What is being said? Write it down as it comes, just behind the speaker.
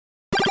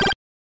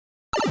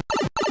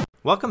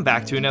Welcome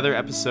back to another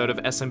episode of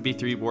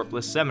SMB3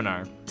 Warpless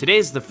Seminar. Today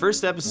is the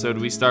first episode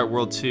we start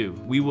World 2.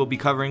 We will be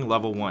covering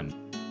Level 1.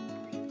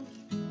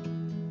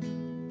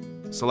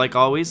 So like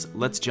always,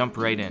 let's jump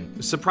right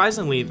in.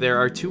 Surprisingly, there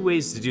are two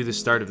ways to do the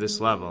start of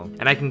this level,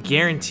 and I can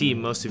guarantee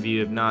most of you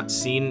have not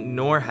seen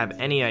nor have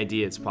any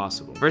idea it's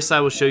possible. First, I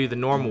will show you the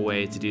normal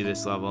way to do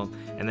this level,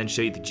 and then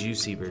show you the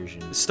juicy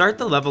version. Start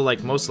the level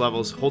like most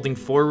levels, holding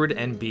forward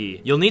and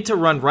B. You'll need to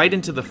run right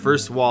into the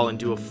first wall and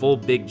do a full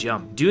big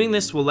jump. Doing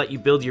this will let you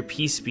build your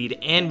P speed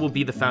and will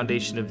be the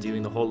foundation of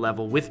doing the whole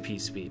level with P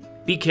speed.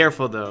 Be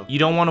careful though, you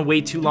don't want to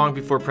wait too long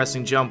before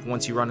pressing jump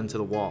once you run into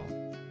the wall.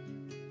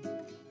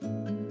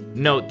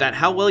 Note that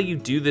how well you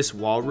do this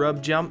wall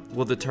rub jump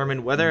will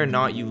determine whether or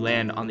not you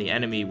land on the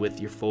enemy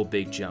with your full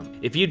big jump.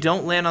 If you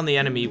don't land on the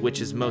enemy,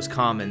 which is most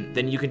common,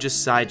 then you can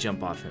just side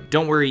jump off him.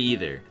 Don't worry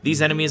either.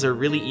 These enemies are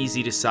really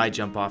easy to side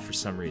jump off for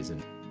some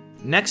reason.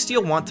 Next,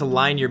 you'll want to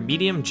line your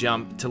medium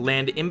jump to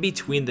land in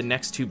between the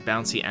next two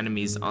bouncy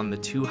enemies on the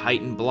two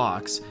heightened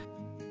blocks.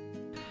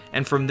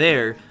 And from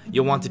there,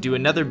 you'll want to do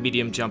another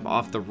medium jump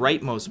off the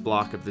rightmost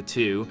block of the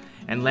two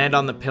and land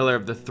on the pillar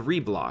of the three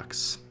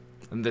blocks.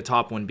 And the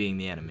top one being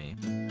the enemy.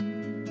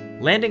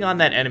 Landing on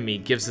that enemy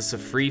gives us a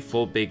free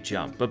full big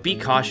jump, but be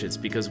cautious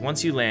because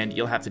once you land,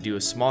 you'll have to do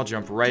a small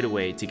jump right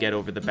away to get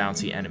over the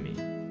bouncy enemy.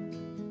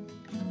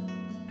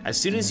 As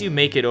soon as you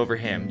make it over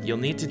him, you'll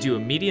need to do a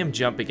medium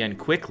jump again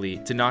quickly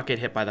to not get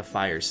hit by the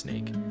fire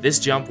snake. This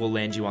jump will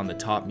land you on the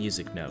top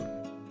music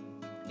note.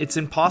 It's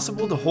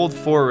impossible to hold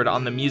forward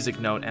on the music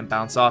note and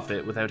bounce off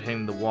it without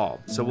hitting the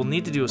wall, so we'll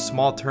need to do a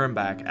small turn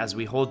back as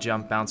we hold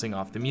jump bouncing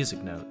off the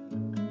music note.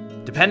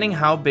 Depending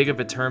how big of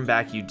a turn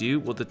back you do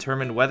will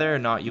determine whether or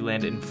not you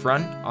land in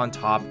front, on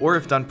top, or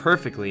if done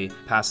perfectly,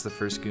 past the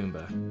first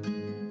Goomba.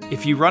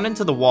 If you run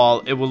into the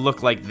wall, it will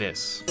look like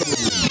this.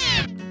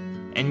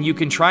 And you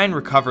can try and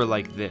recover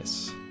like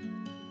this.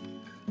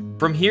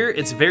 From here,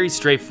 it's very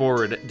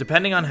straightforward.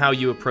 Depending on how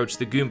you approach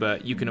the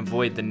Goomba, you can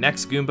avoid the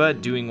next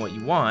Goomba doing what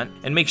you want,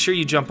 and make sure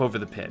you jump over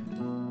the pit.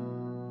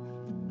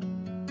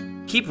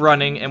 Keep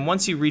running, and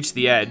once you reach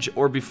the edge,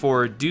 or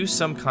before, do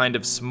some kind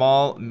of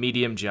small,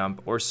 medium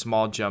jump, or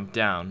small jump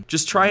down.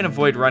 Just try and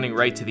avoid running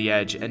right to the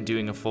edge and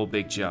doing a full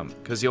big jump,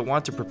 because you'll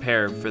want to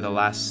prepare for the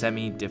last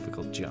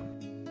semi-difficult jump.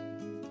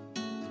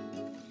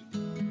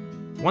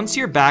 Once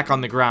you're back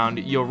on the ground,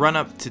 you'll run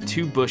up to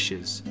two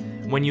bushes.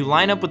 When you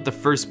line up with the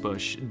first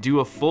bush, do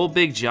a full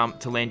big jump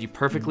to land you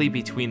perfectly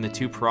between the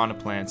two piranha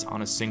plants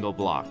on a single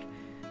block.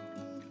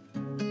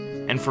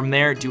 And from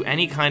there, do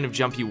any kind of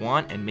jump you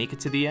want and make it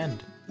to the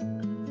end.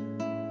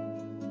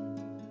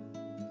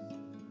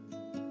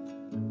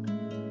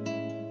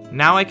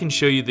 Now I can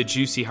show you the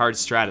juicy hard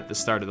strat at the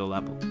start of the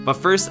level. But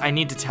first, I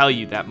need to tell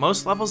you that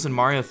most levels in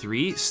Mario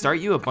 3 start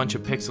you a bunch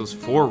of pixels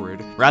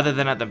forward rather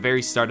than at the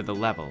very start of the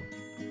level.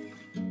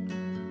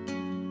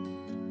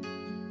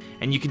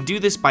 And you can do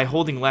this by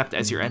holding left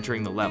as you're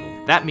entering the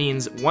level. That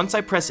means, once I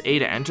press A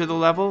to enter the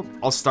level,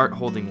 I'll start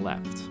holding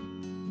left.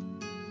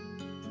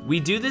 We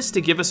do this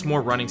to give us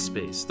more running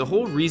space. The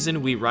whole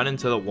reason we run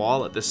into the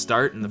wall at the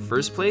start in the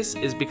first place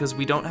is because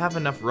we don't have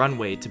enough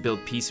runway to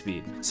build P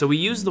speed. So we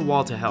use the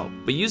wall to help,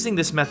 but using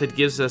this method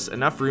gives us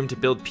enough room to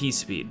build P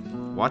speed.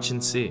 Watch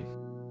and see.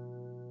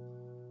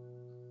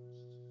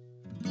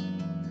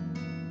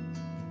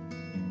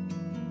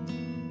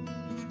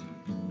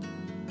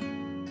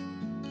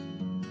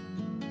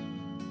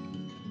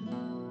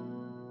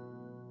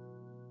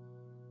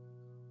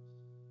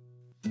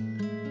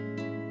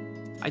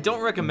 I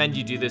don't recommend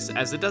you do this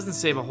as it doesn't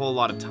save a whole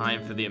lot of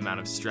time for the amount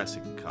of stress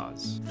it can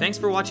cause. Thanks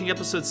for watching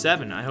episode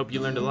 7, I hope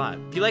you learned a lot.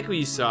 If you like what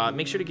you saw,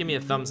 make sure to give me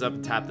a thumbs up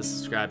and tap the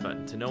subscribe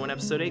button to know when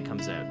episode 8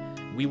 comes out.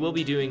 We will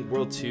be doing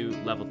World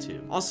 2, Level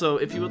 2. Also,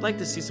 if you would like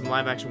to see some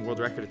live action world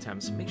record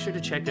attempts, make sure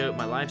to check out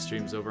my live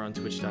streams over on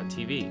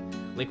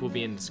twitch.tv. Link will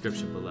be in the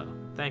description below.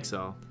 Thanks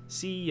all.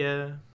 See ya!